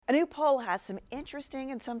A new poll has some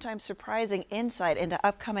interesting and sometimes surprising insight into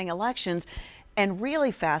upcoming elections. And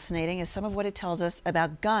really fascinating is some of what it tells us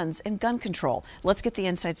about guns and gun control. Let's get the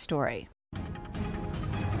inside story.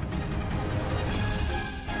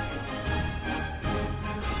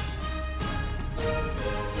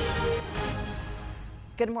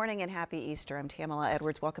 Good morning and happy Easter. I'm Tamala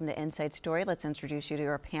Edwards. Welcome to Inside Story. Let's introduce you to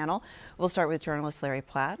our panel. We'll start with journalist Larry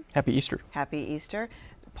Platt. Happy Easter. Happy Easter.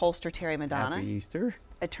 Pollster Terry Madonna. Happy Easter.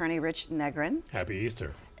 Attorney Rich Negrin. Happy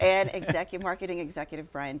Easter. And marketing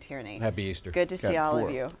executive Brian Tierney. Happy Easter. Good to see all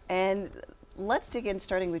of you. And let's dig in,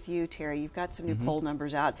 starting with you, Terry. You've got some new poll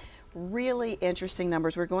numbers out. Really interesting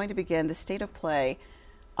numbers. We're going to begin the state of play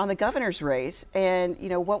on the governor's race. And, you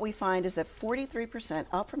know, what we find is that 43%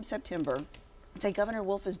 up from September say Governor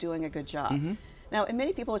Wolf is doing a good job. Now, and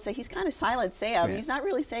many people would say he's kind of silent Sam. Yeah. He's not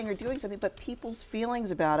really saying or doing something, but people's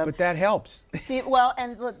feelings about him. But that helps. See, well,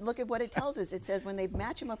 and look at what it tells us. It says when they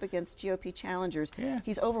match him up against GOP challengers,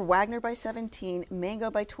 he's over Wagner by 17,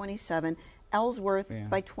 Mango by 27, Ellsworth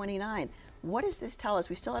by 29. What does this tell us?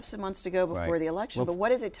 We still have some months to go before the election, but what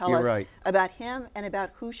does it tell us about him and about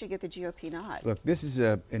who should get the GOP nod? Look, this is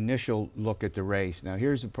an initial look at the race. Now,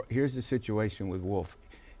 here's the situation with Wolf.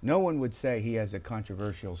 No one would say he has a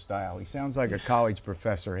controversial style. He sounds like a college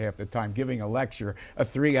professor half the time giving a lecture, a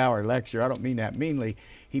 3-hour lecture. I don't mean that meanly.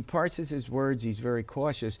 He parses his words. He's very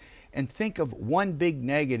cautious. And think of one big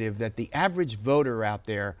negative that the average voter out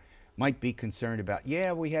there might be concerned about.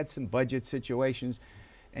 Yeah, we had some budget situations.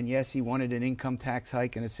 And yes, he wanted an income tax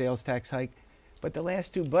hike and a sales tax hike. But the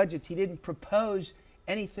last two budgets, he didn't propose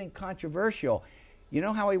anything controversial. You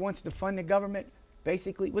know how he wants to fund the government?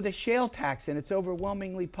 Basically with a shale tax, and it's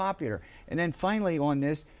overwhelmingly popular. And then finally on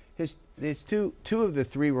this, his two of the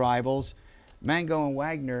three rivals, Mango and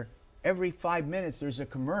Wagner, every 5 minutes there's a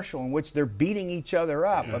commercial in which they're beating each other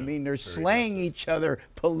up. I mean, they're slaying each other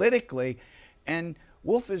politically. And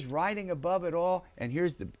Wolf is riding above it all. And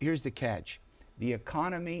here's the catch. The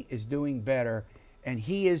economy is doing better, and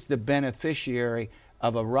he is the beneficiary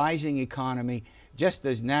of a rising economy, just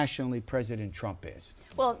as nationally President Trump is.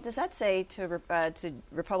 Well, does that say to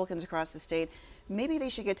Republicans across the state, maybe they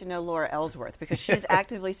should get to know Laura Ellsworth, because she's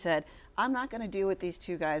actively said, I'm not going to do what these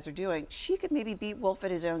two guys are doing. She could maybe beat Wolf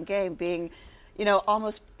at his own game, being, you know,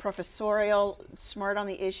 almost professorial, smart on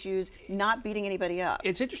the issues, not beating anybody up.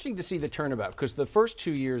 It's interesting to see the turnabout, because the first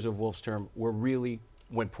 2 years of Wolf's term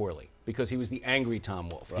went poorly, because he was the angry Tom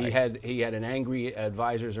Wolf. He had an angry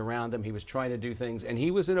advisors around him. He was trying to do things, and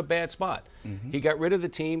he was in a bad spot. He got rid of the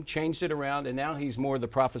team, changed it around, and now he's more the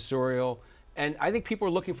professorial. And I think people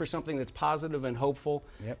are looking for something that's positive and hopeful,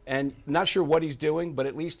 and not sure what he's doing, but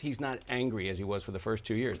at least he's not angry as he was for the first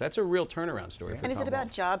 2 years. That's a real turnaround story for Tom And is it about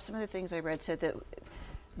Wolf. jobs? Some of the things I read said that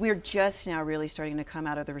we're just now really starting to come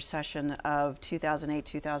out of the recession of 2008,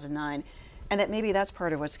 2009. And that maybe that's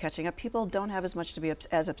part of what's catching up. People don't have as much to be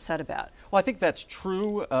as upset about. Well, I think that's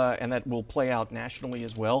true, and that will play out nationally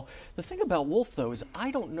as well. The thing about Wolf, though, is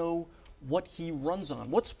I don't know what he runs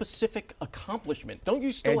on. What specific accomplishment? Don't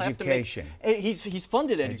you still have to make... He's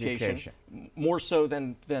funded education. More so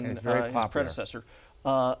than his predecessor.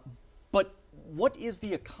 But what is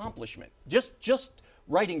the accomplishment? Just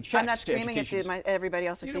writing checks. I'm not screaming at everybody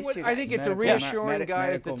else like these two guys. I think it's a reassuring guy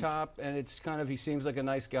at the top, and it's kind of, he seems like a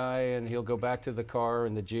nice guy, and he'll go back to the car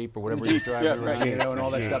and the Jeep or whatever he's driving around, you know, and all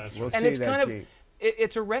that stuff. And it's kind of,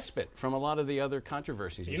 it's a respite from a lot of the other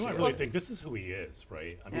controversies. You know, I really think this is who he is,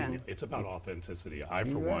 right? I mean, it's about authenticity. I,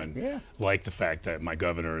 for one, like the fact that my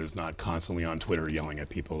governor is not constantly on Twitter yelling at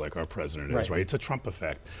people like our president is, right? It's a Trump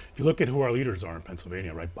effect. If you look at who our leaders are in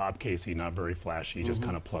Pennsylvania, right? Bob Casey, not very flashy, just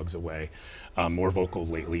kind of plugs away, more vocal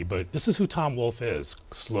lately. But this is who Tom Wolf is,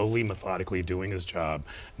 slowly, methodically doing his job,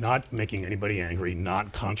 not making anybody angry,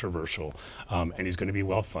 not controversial, and he's going to be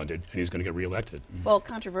well-funded, and he's going to get reelected. Well,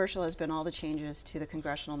 controversial has been all the changes to the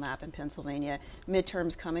congressional map in Pennsylvania,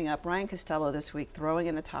 midterms coming up. Ryan Costello this week throwing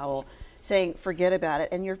in the towel, saying forget about it.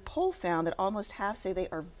 And your poll found that almost half say they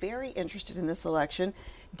are very interested in this election.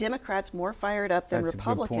 Democrats more fired up than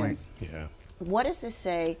Republicans. A good point. What does this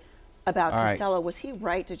say about Costello? Was he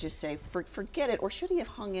right to just say forget it, or should he have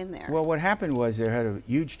hung in there? Well, what happened was there had a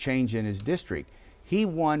huge change in his district. He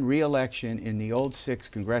won re-election in the old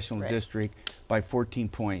 6th congressional district by 14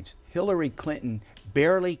 points. Hillary Clinton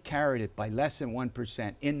barely carried it by less than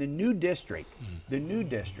 1%. In the new district,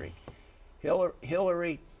 Hillary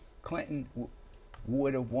Clinton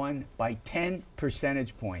would have won by 10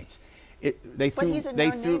 percentage points. But he's a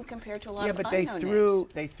known name compared to a lot of unknown names.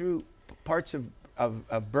 They threw parts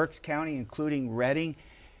of Berks County, including Reading,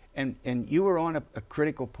 and you were on a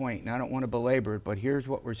critical point, and I don't want to belabor it, but here's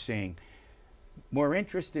what we're seeing. More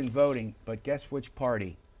interest in voting, but guess which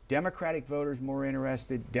party? Democratic voters more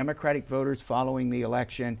interested, Democratic voters following the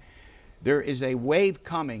election. There is a wave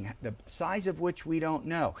coming, the size of which we don't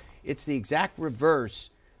know. It's the exact reverse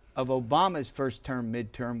of Obama's first term,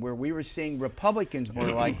 midterm, where we were seeing Republicans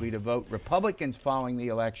more likely to vote, Republicans following the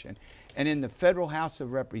election. And in the federal House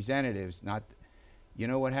of Representatives, you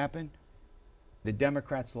know what happened? The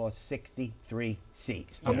Democrats lost 63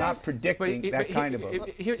 seats. I'm not predicting that kind of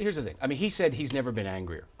a... Here's the thing. I mean, he said he's never been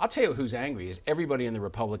angrier. I'll tell you who's angry is everybody in the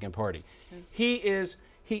Republican Party. He's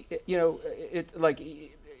a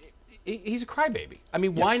crybaby. I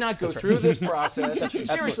mean, why not go through this process?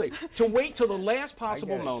 Seriously, to wait till the last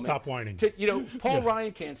possible moment. Stop whining. Paul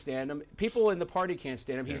Ryan can't stand him. People in the party can't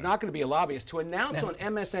stand him. He's not going to be a lobbyist. To announce on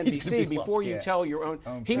MSNBC before you tell your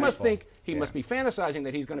own, he must think, he must be fantasizing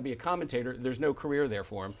that he's going to be a commentator. There's no career there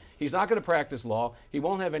for him. He's not going to practice law. He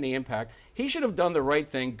won't have any impact. He should have done the right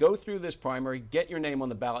thing, go through this primary, get your name on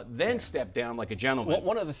the ballot, then step down like a gentleman. Well,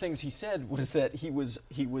 one of the things he said was that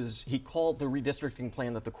he called the redistricting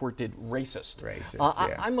plan that the court did racist.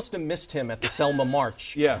 I must have missed him at the Selma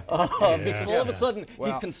March. Because all of a sudden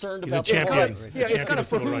he's concerned about the rights. It's kind of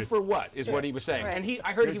for who for what is what he was saying. And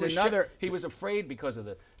I heard he was afraid because of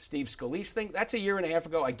the Steve Scalise thing. That's a year and a half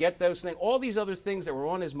ago. I get those things. All these other things that were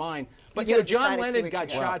on his mind. But John Lennon got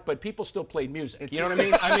shot, but people still played music. You know what I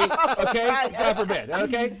mean? Okay, God forbid.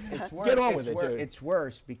 Okay, get on with it, dude. It's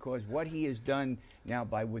worse because what he has done now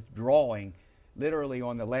by withdrawing, literally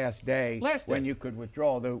on the last day when you could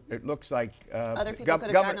withdraw, though it looks like other people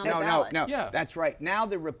could have gotten on the ballot. No, that's right. Now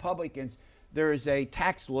the Republicans, there is a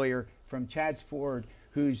tax lawyer from Chadds Ford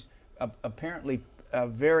who's apparently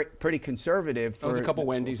pretty conservative. Owns a couple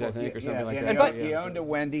Wendy's, I think, or something like that. He owned a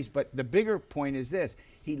Wendy's, but the bigger point is this.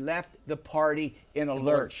 He left the party in a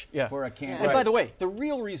lurch for a candidate. And by the way, the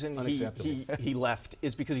real reason he left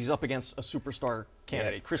is because he's up against a superstar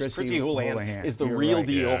candidate. Chrissy Houlihan is the real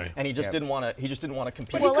deal, and he just didn't want to. He just didn't want to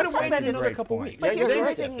compete. Well, let's talk about this in a couple weeks. But here's the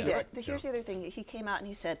other thing he did. Here's the other thing. He came out and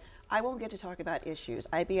he said, "I won't get to talk about issues.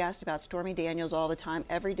 I'd be asked about Stormy Daniels all the time.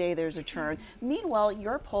 Every day there's a turn." Meanwhile,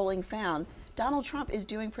 your polling found Donald Trump is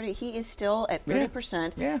doing pretty. He is still at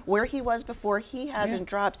 30%, where he was before. He hasn't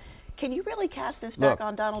dropped. Can you really cast this back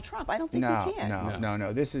on Donald Trump? I don't think you can.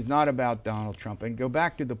 No. This is not about Donald Trump. And go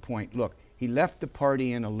back to the point. Look, he left the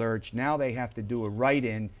party in a lurch. Now they have to do a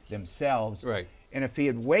write-in themselves. Right. And if he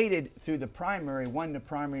had waited through the primary, won the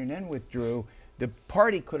primary, and then withdrew, the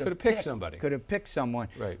party could have picked somebody. Could have picked someone.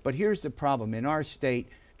 Right. But here's the problem. In our state,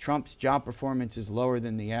 Trump's job performance is lower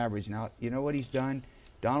than the average. Now, you know what he's done?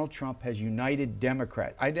 Donald Trump has united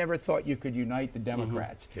Democrats. I never thought you could unite the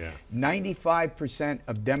Democrats. 95%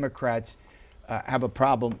 of Democrats have a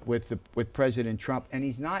problem with President Trump, and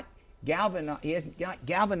he hasn't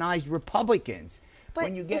galvanized Republicans. But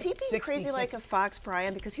when you get is he being crazy like a fox,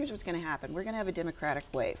 Brian? Because here's what's going to happen. We're going to have a Democratic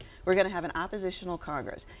wave. We're going to have an oppositional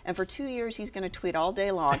Congress. And for 2 years, he's going to tweet all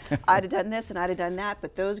day long, I'd have done this and I'd have done that,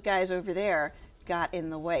 but those guys over there got in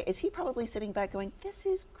the way. Is he probably sitting back going, this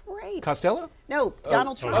is great? Costello? No,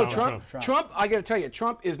 Donald Trump. Trump, I got to tell you,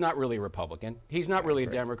 Trump is not really a Republican. He's not really a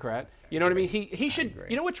Democrat. You know what I mean? He should,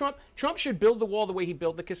 you know what, Trump should build the wall the way he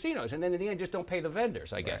built the casinos, and then in the end just don't pay the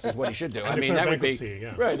vendors, I guess, is what he should do. I mean, that would be,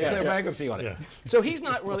 declare bankruptcy on it. So he's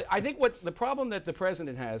not really, I think what the problem that the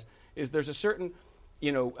president has is there's a certain,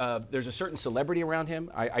 there's a certain celebrity around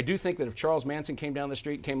him. I do think that if Charles Manson came down the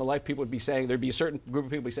street, came alive, people would be saying, there'd be a certain group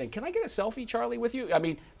of people be saying, can I get a selfie, Charlie, with you? I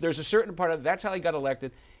mean, there's a certain part of it. That's how he got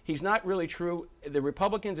elected. He's not really true. The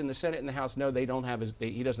Republicans in the Senate and the House know they don't have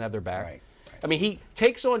he doesn't have their back. Right. I mean, he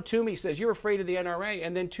takes on Toomey, says, you're afraid of the NRA,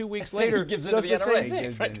 and then 2 weeks later gives does the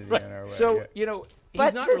same thing. So,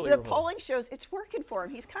 but not really the polling shows it's working for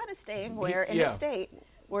him. He's kind of staying where in the state.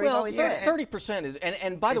 Well, 30% is,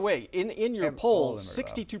 and by the way, in your poll,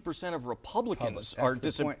 62% of Republicans are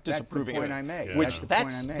disapproving of it. Which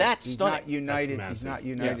that's stunning. He's not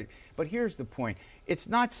united. But here's the point: it's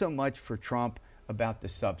not so much for Trump about the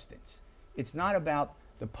substance. It's not about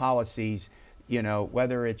the policies.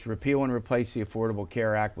 Whether it's repeal and replace the Affordable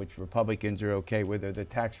Care Act, which Republicans are okay with, or the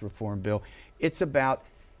tax reform bill. It's about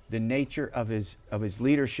the nature of his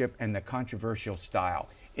leadership and the controversial style.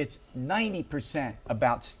 It's 90%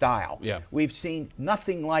 about style. We've seen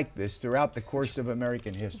nothing like this throughout the course of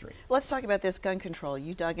American history. Let's talk about this gun control.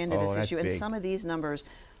 You dug into this issue, and some of these numbers,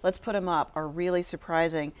 let's put them up, are really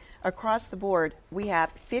surprising. Across the board, we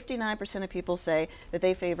have 59% of people say that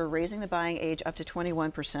they favor raising the buying age up to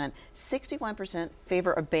 21%. 61%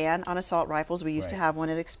 favor a ban on assault rifles. We used to have one,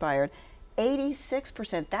 it expired.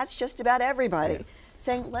 86%, that's just about everybody.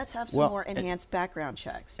 Saying let's have some more enhanced background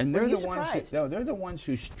checks. And they're the ones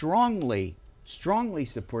who strongly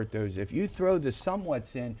support those. If you throw the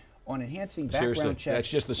somewhats in, on enhancing background Seriously, checks.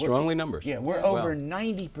 that's just the strongly numbers. Yeah, we're over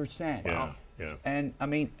 90%. Wow. Yeah. And I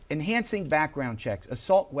mean, enhancing background checks,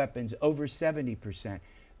 assault weapons over 70%.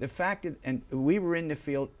 The fact that, and we were in the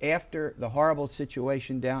field after the horrible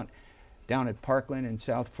situation down at Parkland in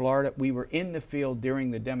South Florida. We were in the field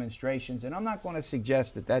during the demonstrations, and I'm not going to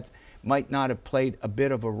suggest that that might not have played a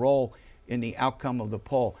bit of a role in the outcome of the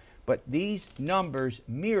poll. But these numbers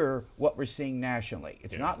mirror what we're seeing nationally.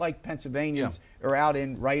 It's not like Pennsylvanians are out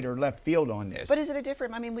in right or left field on this. But is it a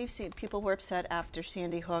different, I mean, we've seen people were upset after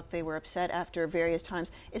Sandy Hook. They were upset after various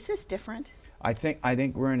times. Is this different? I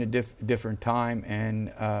think we're in a different time.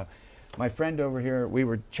 And my friend over here, we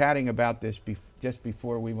were chatting about this just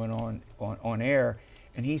before we went on air,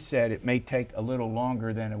 and he said it may take a little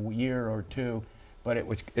longer than a year or two, but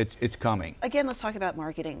it's coming. Again, let's talk about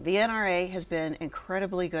marketing. The NRA has been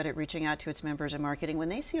incredibly good at reaching out to its members and marketing. When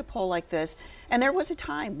they see a poll like this, and there was a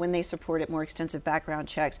time when they supported more extensive background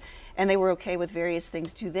checks, and they were okay with various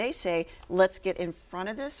things, do they say, let's get in front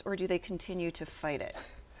of this, or do they continue to fight it?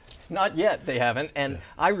 Not yet, they haven't. And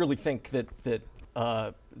I really think that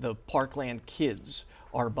the Parkland kids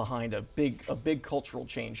are behind a big cultural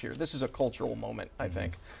change here. This is a cultural moment, I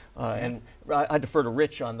think. And I defer to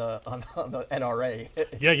Rich on the NRA.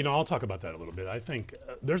 Yeah, you know, I'll talk about that a little bit. I think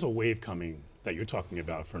there's a wave coming that you're talking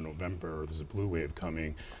about for November. There's a blue wave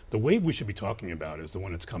coming. The wave we should be talking about is the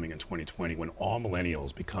one that's coming in 2020 when all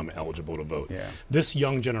millennials become eligible to vote. Yeah. This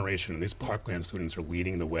young generation, these Parkland students are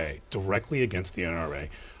leading the way directly against the NRA.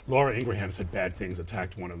 Laura Ingraham said bad things,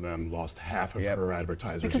 attacked one of them, lost half of her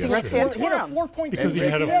advertisers because yesterday. he had a 4.2. Because he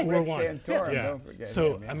had a Rick 4-1. Santorum, Yeah. don't forget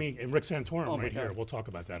So, him, I mean, and Rick Santorum right here, we'll talk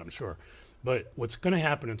about that, I'm sure. But what's going to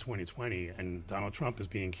happen in 2020, and Donald Trump is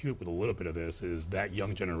being cute with a little bit of this, is that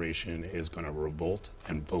young generation is going to revolt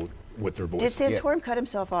and vote with their voices. Did Santorum cut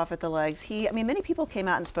himself off at the legs? I mean, many people came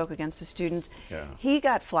out and spoke against the students. Yeah. He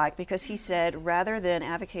got flack because he said, rather than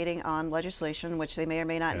advocating on legislation, which they may or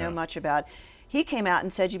may not know much about, he came out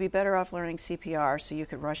and said you'd be better off learning CPR so you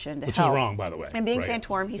could rush in to Which help. is wrong, by the way. And being right?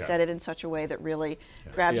 Santorum, he said it in such a way that really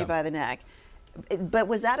grabbed you by the neck. But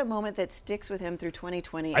was that a moment that sticks with him through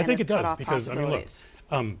 2020? I think it cut does off because, I mean, look, possibilities?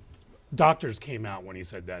 doctors came out when he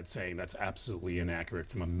said that saying that's absolutely inaccurate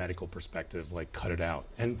from a medical perspective, like cut it out.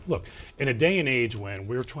 And look, in a day and age when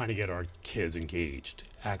we're trying to get our kids engaged,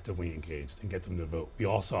 actively engaged, and get them to vote, we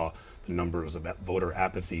all saw the numbers of voter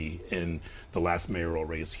apathy in the last mayoral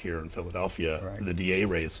race here in Philadelphia, the DA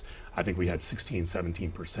race. I think we had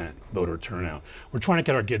 16-17% voter turnout. We're trying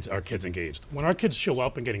to get our kids engaged. When our kids show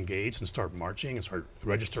up and get engaged and start marching and start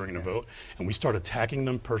registering to vote, and we start attacking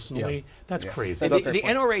them personally, that's crazy. The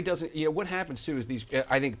NRA doesn't, you know, what happens too is these,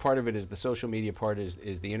 I think part of it is the social media part is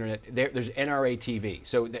the internet. There's NRA TV.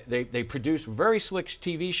 So they produce very slick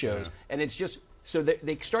TV shows, and it's just, so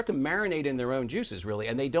they start to marinate in their own juices, really,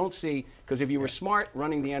 and they don't see, because if you were smart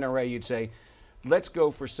running the NRA, you'd say, let's go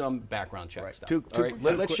for some background check stuff.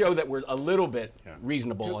 Let's show that we're a little bit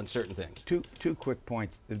reasonable on certain things. Two quick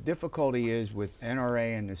points. The difficulty is with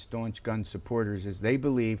NRA and the staunch gun supporters is they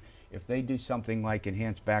believe if they do something like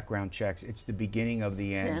enhanced background checks, it's the beginning of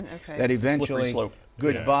the end. That eventually,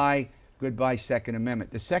 goodbye Second Amendment.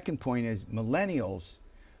 The second point is millennials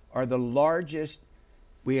are the largest,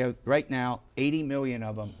 we have right now 80 million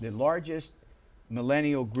of them, the largest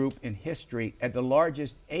millennial group in history, at the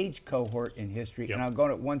largest age cohort in history, and I'll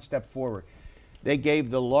go one step forward. They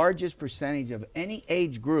gave the largest percentage of any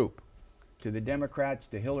age group to the Democrats,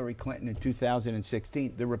 to Hillary Clinton in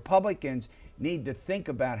 2016. The Republicans need to think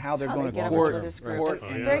about how they're going to court this group.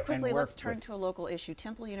 Very quickly, let's turn to a local issue.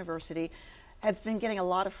 Temple University has been getting a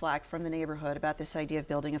lot of flack from the neighborhood about this idea of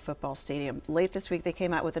building a football stadium. Late this week, they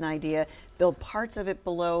came out with an idea, build parts of it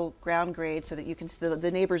below ground grade so that you can,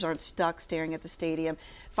 the neighbors aren't stuck staring at the stadium.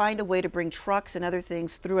 Find a way to bring trucks and other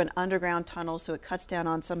things through an underground tunnel so it cuts down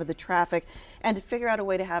on some of the traffic, and to figure out a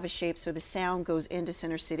way to have a shape so the sound goes into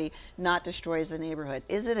Center City, not destroys the neighborhood.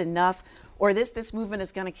 Is it enough? Or this movement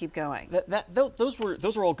is going to keep going? Those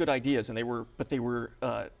were all good ideas, and they were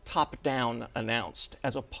top-down announced,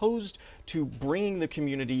 as opposed to bringing the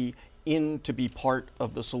community in to be part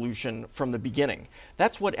of the solution from the beginning.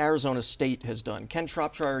 That's what Arizona State has done. Ken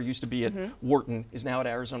Shropshire used to be at Wharton, is now at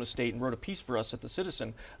Arizona State, and wrote a piece for us at the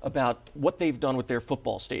Citizen about what they've done with their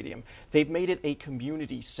football stadium. They've made it a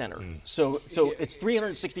community center. So it's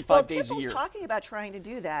 365 days a Temple's year. talking about trying to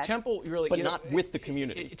do that. Temple really, but not with the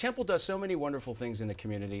community. Temple does so many wonderful things in the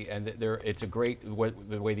community, and it's a great,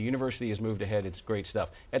 the way the university has moved ahead, it's great stuff.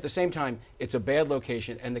 At the same time, it's a bad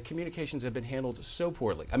location, and the communications have been handled so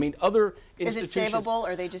poorly. I mean, other institutions. Is it savable,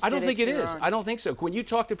 or they just I don't think it is. own? I don't think so. When you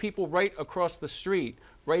talk to people right across the street,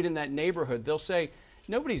 right in that neighborhood, they'll say,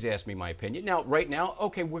 Nobody's asked me my opinion. Now, right now,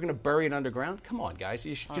 okay, we're going to bury it underground. Come on, guys.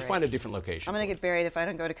 You should just find a different location. I'm going to get buried if I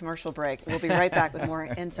don't go to commercial break. We'll be right back with more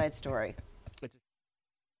Inside Story.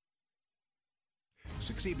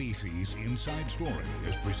 6ABC's Inside Story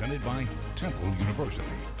is presented by Temple University.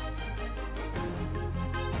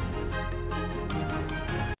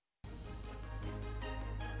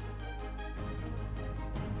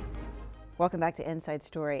 Welcome back to Inside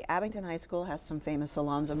Story. Abington High School has some famous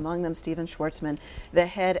alums, among them Stephen Schwartzman, the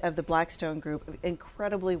head of the Blackstone Group,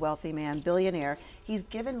 incredibly wealthy man, billionaire. He's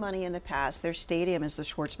given money in the past. Their stadium is the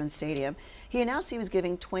Schwartzman Stadium. He announced he was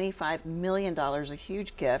giving $25 million, a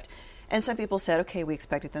huge gift. And some people said, okay, we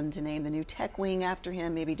expected them to name the new tech wing after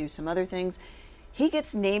him, maybe do some other things. He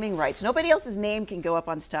gets naming rights. Nobody else's name can go up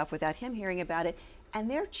on stuff without him hearing about it. And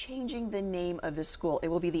they're changing the name of the school. It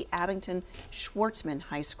will be the Abington Schwartzman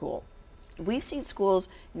High School. We've seen schools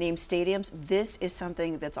name stadiums. This is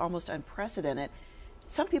something that's almost unprecedented.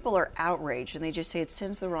 Some people are outraged and they just say it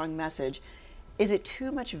sends the wrong message. Is it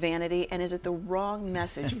too much vanity, and is it the wrong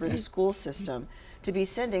message for the school system to be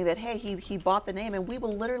sending that, hey, he bought the name and we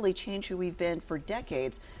will literally change who we've been for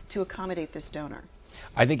decades to accommodate this donor?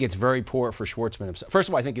 I think it's very poor for Schwartzman himself. First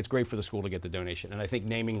of all, I think it's great for the school to get the donation, and I think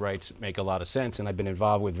naming rights make a lot of sense, and I've been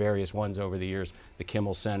involved with various ones over the years, the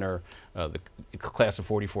Kimmel Center, the Class of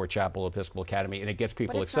 44 Chapel Episcopal Academy, and it gets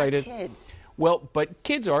people excited. Not kids. Well, but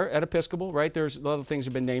kids are at Episcopal, right? There's a lot of things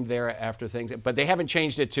have been named there after things, but they haven't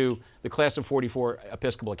changed it to the Class of 44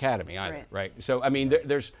 Episcopal Academy either, right? So, I mean,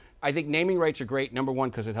 I think naming rights are great, number one,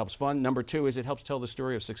 because it helps fund. Number two is it helps tell the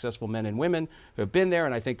story of successful men and women who have been there,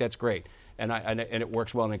 and I think that's great. And it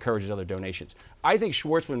works well and encourages other donations. I think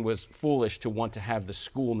Schwartzman was foolish to want to have the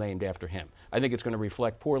school named after him. I think it's going to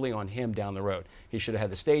reflect poorly on him down the road. He should have had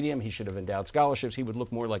the stadium. He should have endowed scholarships. He would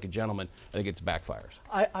look more like a gentleman. I think it's backfires.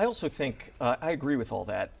 I also think, I agree with all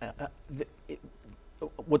that.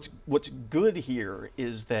 What's good here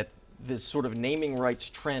is that this sort of naming rights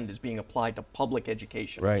trend is being applied to public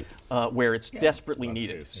education, right? Where it's desperately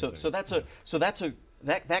needed.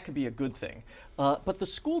 That could be a good thing. But the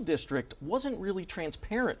school district wasn't really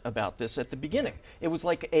transparent about this at the beginning. It was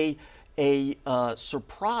like a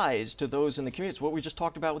surprise to those in the community. It's what we just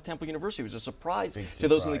talked about with Temple University. It was a surprise to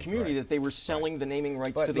those in the community that they were selling the naming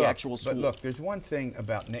rights to the actual school. But look, there's one thing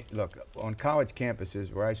about, on college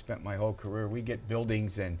campuses where I spent my whole career, we get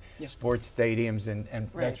buildings and sports stadiums, and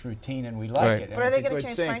that's routine, and we like it. But are they going to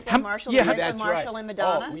change Franklin Marshall and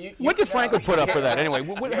Madonna? What did Franklin put up for that anyway?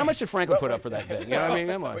 How much did Franklin put up for that thing? You know what I mean?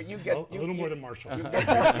 Come on. A little more than Marshall. Yeah,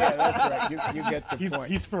 that's right. You get the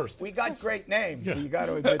point. He's first. We got great names. You got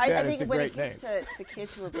to admit that. It's a when great it gets to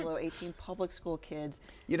kids who are below 18, public school kids,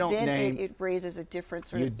 you don't then it raises a different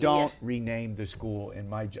sort of... You don't rename the school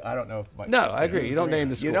I don't know if my... No, I agree. You don't name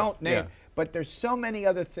the school. You don't name... But there's so many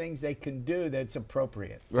other things they can do that's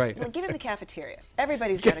appropriate. Right. Well, give him the cafeteria.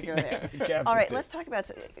 Everybody's got to go there. All right, let's talk about...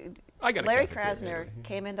 Larry Krasner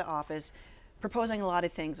came into office proposing a lot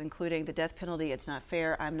of things, including the death penalty. It's not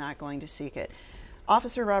fair. I'm not going to seek it.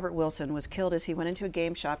 Officer Robert Wilson was killed as he went into a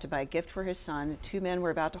game shop to buy a gift for his son. Two men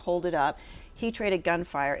were about to hold it up. He traded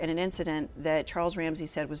gunfire in an incident that Charles Ramsey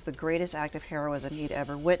said was the greatest act of heroism he'd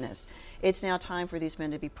ever witnessed. It's now time for these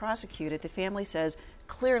men to be prosecuted. The family says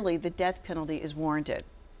clearly the death penalty is warranted.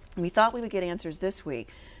 We thought we would get answers this week,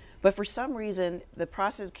 but for some reason the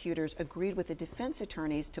prosecutors agreed with the defense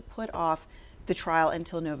attorneys to put off the trial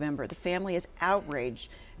until November. The family is outraged.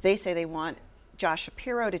 They say they want Josh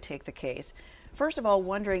Shapiro to take the case. First of all,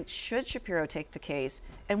 wondering, should Shapiro take the case?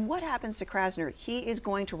 And what happens to Krasner? He is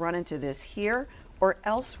going to run into this here or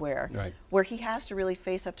elsewhere, where he has to really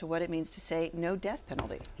face up to what it means to say no death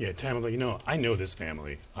penalty. Yeah, Tamala, I know this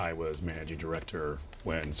family. I was managing director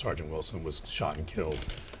when Sergeant Wilson was shot and killed.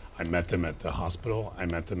 I met them at the hospital. I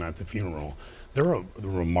met them at the funeral. They're a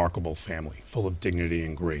remarkable family, full of dignity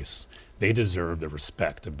and grace. They deserve the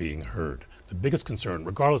respect of being heard. The biggest concern,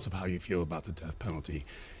 regardless of how you feel about the death penalty,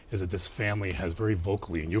 is that this family has very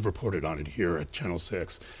vocally, and you've reported on it here at Channel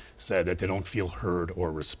 6, said that they don't feel heard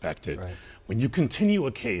or respected. When you continue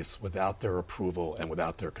a case without their approval and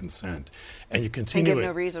without their consent, and you continue and give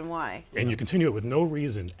no reason why. And you continue it with no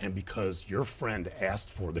reason, and because your friend asked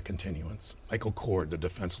for the continuance. Michael Cord, the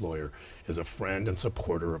defense lawyer, is a friend and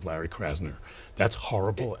supporter of Larry Krasner. That's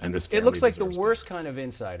horrible, and this family It looks like the deserves worst kind of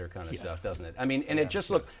insider kind of stuff, doesn't it? I mean, and it just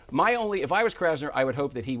looked, if I was Krasner, I would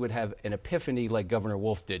hope that he would have an epiphany like Governor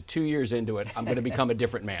Wolf did. 2 years into it, I'm going to become a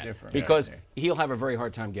different man. Because he'll have a very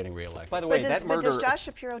hard time getting reelected. By the way, but does Josh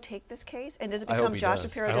Shapiro take this case? And does it become Josh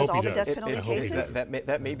Shapiro does all the death penalty cases?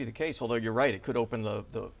 That may be the case, although you're right, it could open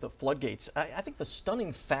the floodgates. I think the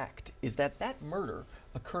stunning fact is that murder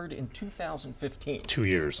occurred in 2015. 2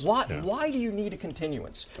 years. Why do you need a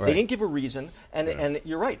continuance? Right. They didn't give a reason, and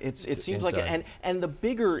you're right. It seems like, inside. and the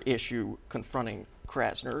bigger issue confronting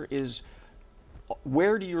Krasner is,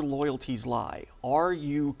 where do your loyalties lie? Are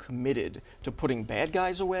you committed to putting bad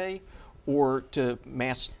guys away, or to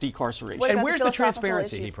mass decarceration? What And about where's the the philosophical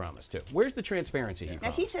transparency issue? he promised to? Where's the transparency he Now,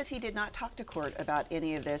 promised? he says he did not talk to court about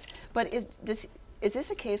any of this, but is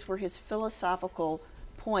this a case where his philosophical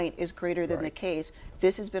point is greater than the case?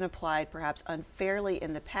 This has been applied perhaps unfairly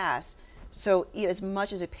in the past, so as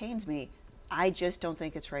much as it pains me, I just don't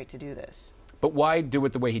think it's right to do this. But why do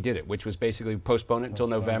it the way he did it, which was basically postpone it until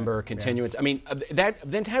November, continuance? I mean,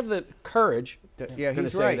 then to have the courage Yeah, to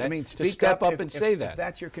he's say right. that, I mean, to step up if, and say if that.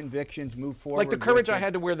 that's your convictions, move forward. Like the with courage it. I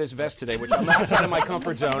had to wear this vest today, which I'm outside of my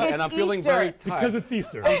comfort zone, It's and I'm feeling Easter. very tired. Because it's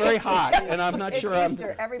Easter. I'm very hot, and I'm not It's sure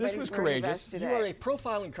Easter. Everybody's this was wearing a courageous. vest today. You are a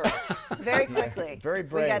profiling courage. Very quickly. Very We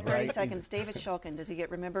brave, got 30 right? seconds. David Shulkin, does he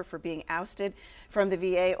get remembered for being ousted from the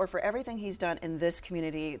VA or for everything he's done in this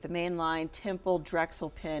community? The Main Line, Temple,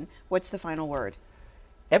 Drexel, Penn. What's the final word?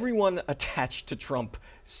 Everyone attached to Trump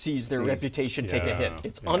sees their reputation take a hit.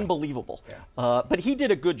 It's unbelievable. But he did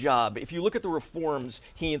a good job. If you look at the reforms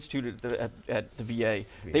he instituted at the VA,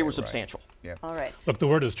 they were substantial. Yeah. All right. Look, the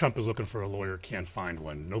word is Trump is looking for a lawyer, can't find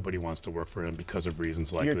one. Nobody wants to work for him because of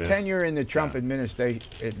reasons like Your this. tenure in the Trump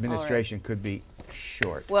administration could be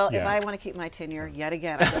short. Well, if Yeah. I want to keep my tenure yet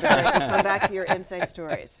again, I'm going to come back to your inside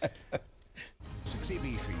stories.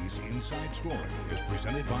 6ABC's Inside Story is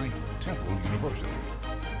presented by Temple University.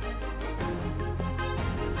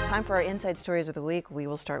 Time for our inside stories of the week. We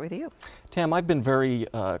will start with you. Tam, I've been very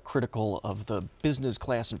critical of the business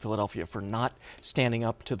class in Philadelphia for not standing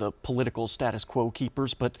up to the political status quo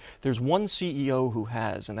keepers, but there's one CEO who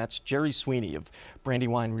has, and that's Jerry Sweeney of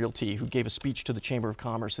Brandywine Realty, who gave a speech to the Chamber of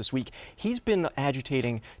Commerce this week. He's been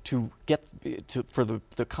agitating to get for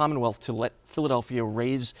the Commonwealth to let Philadelphia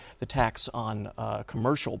raise the tax on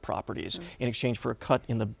commercial properties in exchange for a cut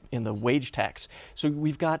in the wage tax. So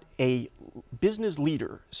we've got a business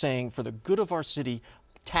leader saying, for the good of our city,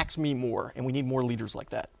 tax me more, and we need more leaders like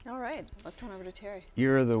that. All right. Let's turn over to Terry.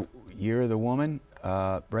 Year of the woman.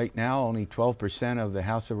 Right now, only 12% of the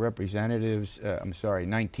House of Representatives,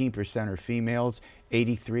 19% are females,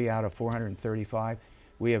 83 out of 435.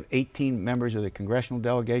 We have 18 members of the congressional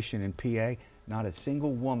delegation in PA, not a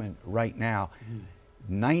single woman right now.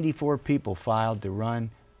 94 people filed to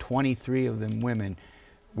run, 23 of them women.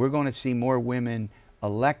 We're going to see more women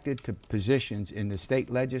elected to positions in the state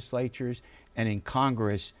legislatures and in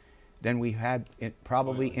Congress than we've had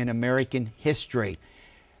probably in American history.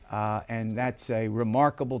 And that's a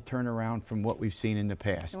remarkable turnaround from what we've seen in the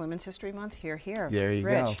past. Women's History Month, here. There you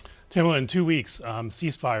Rich. go. Tim, in 2 weeks,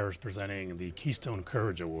 Ceasefire is presenting the Keystone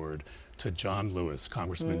Courage Award to John Lewis,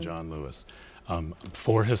 Congressman John Lewis,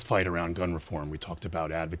 for his fight around gun reform. We talked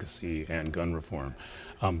about advocacy and gun reform.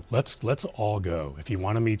 Let's all go. If you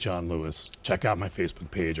want to meet John Lewis, check out my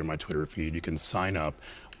Facebook page or my Twitter feed. You can sign up.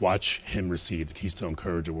 Watch him receive the Keystone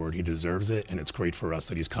Courage Award. He deserves it, and it's great for us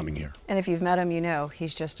that he's coming here. And if you've met him, you know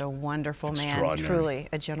he's just a wonderful man, Extraordinary. truly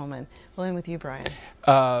a gentleman. We'll end with you, Brian.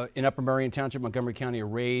 In Upper Merion Township, Montgomery County, a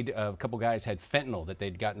raid. A couple guys had fentanyl that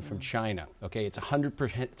they'd gotten from China. Okay, it's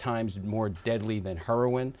 100 times more deadly than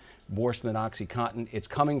heroin, worse than OxyContin. It's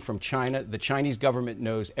coming from China. The Chinese government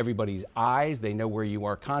knows everybody's eyes. They know where you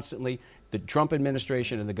are constantly. The Trump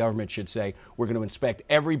administration and the government should say, we're going to inspect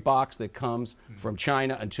every box that comes from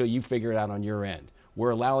China until you figure it out on your end.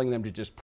 We're allowing them to just